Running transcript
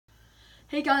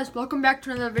Hey guys, welcome back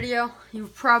to another video. You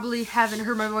probably haven't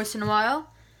heard my voice in a while,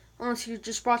 unless you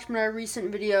just watched my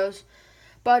recent videos.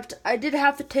 But I did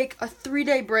have to take a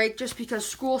 3-day break just because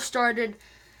school started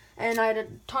and I had a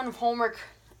ton of homework.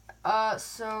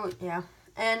 So yeah.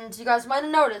 And you guys might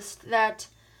have noticed that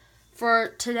for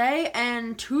today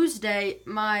and Tuesday,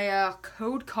 my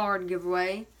code card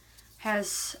giveaway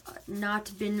has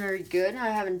not been very good.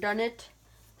 I haven't done it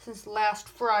since last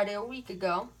Friday, a week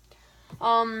ago.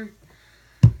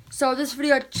 So this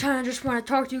video, I just want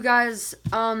to talk to you guys.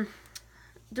 The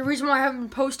reason why I haven't been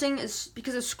posting is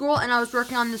because of school, and I was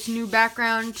working on this new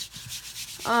background.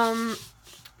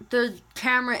 The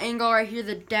camera angle right here,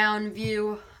 the down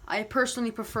view, I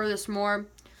personally prefer this more.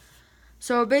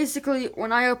 So basically,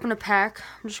 when I open a pack,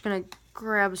 I'm just going to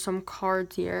grab some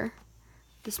cards here.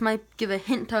 This might give a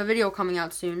hint to a video coming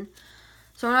out soon.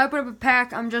 So when I open up a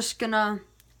pack, I'm just going to...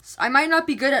 I might not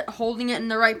be good at holding it in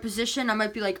the right position. I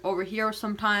might be like over here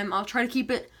sometime. I'll try to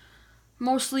keep it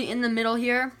mostly in the middle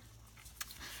here.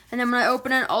 And then when I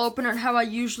open it, I'll open it how I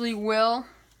usually will.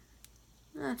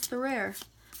 That's the rare.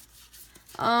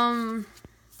 I'm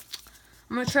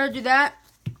going to try to do that.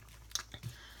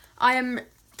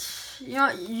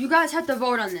 You guys have to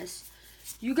vote on this.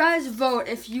 You guys vote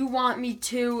if you want me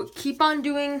to keep on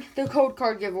doing the code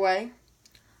card giveaway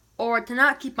or to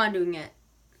not keep on doing it.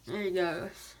 There you go.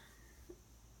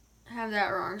 I have that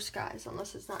wrong, guys,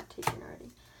 unless it's not taken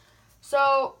already.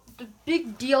 So, the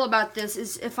big deal about this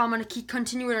is if I'm going to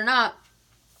continue it or not.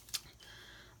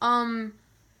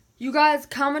 You guys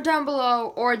comment down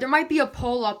below, or there might be a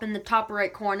poll up in the top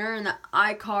right corner and the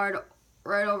iCard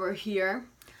right over here.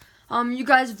 You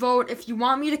guys vote if you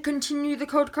want me to continue the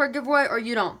code card giveaway or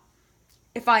you don't.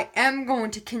 If I am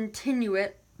going to continue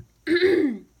it,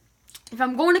 if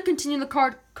I'm going to continue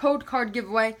the code card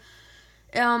giveaway,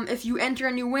 if you enter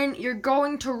and you win, you're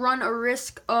going to run a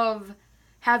risk of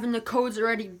having the codes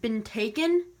already been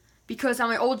taken, because on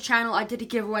my old channel I did a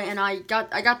giveaway and I got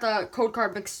the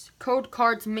code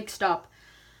cards mixed up.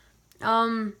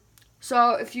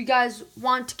 So if you guys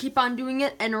want to keep on doing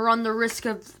it and run the risk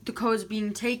of the codes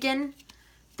being taken,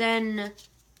 then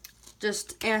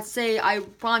just say I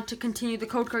want to continue the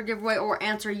code card giveaway or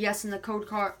answer yes in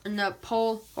the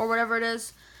poll or whatever it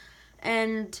is.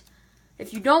 And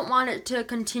if you don't want it to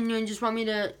continue and just want me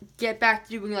to get back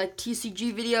to doing like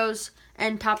TCG videos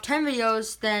and top 10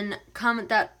 videos, then comment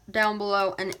that down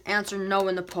below and answer no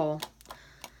in the poll.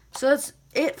 So that's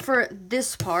it for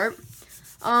this part.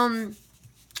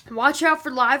 Watch out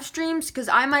for live streams, because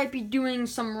I might be doing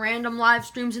some random live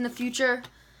streams in the future,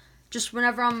 just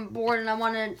whenever I'm bored and I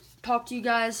want to talk to you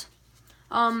guys.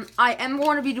 I am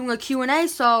going to be doing a Q&A,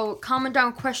 so comment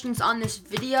down questions on this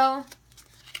video.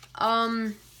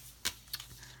 I'm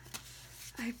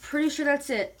pretty sure that's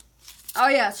it. Oh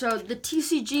yeah, so the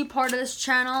TCG part of this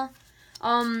channel,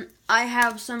 I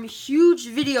have some huge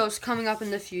videos coming up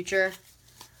in the future.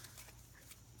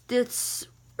 It's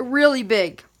really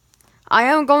big. I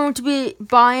am going to be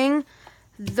buying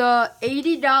the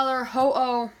 $80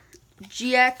 Ho-Oh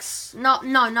GX, not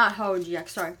Ho-Oh GX,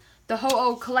 sorry. The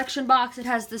Ho-Oh collection box. It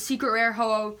has the secret rare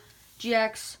Ho-Oh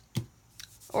GX,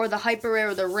 or the hyper rare,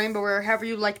 or the rainbow rare, however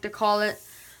you like to call it.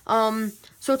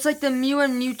 So it's like the Mew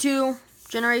and Mewtwo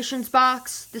Generations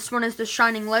box. This one is the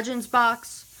Shining Legends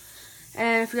box.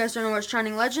 And if you guys don't know what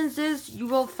Shining Legends is, you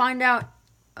will find out.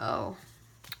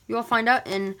 You will find out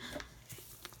in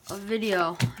a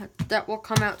video that will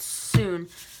come out soon.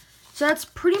 So that's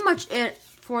pretty much it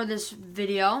for this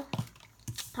video.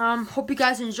 Hope you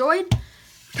guys enjoyed.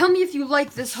 Tell me if you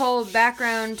like this whole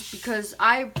background, because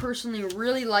I personally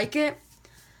really like it.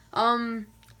 And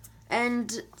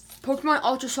Pokemon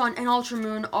Ultra Sun and Ultra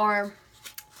Moon are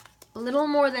a little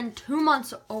more than 2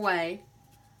 months away.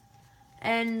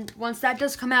 And once that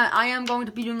does come out, I am going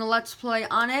to be doing a Let's Play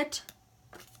on it.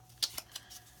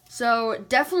 So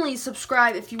definitely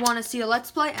subscribe if you want to see a Let's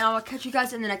Play, and I will catch you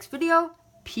guys in the next video.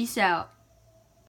 Peace out.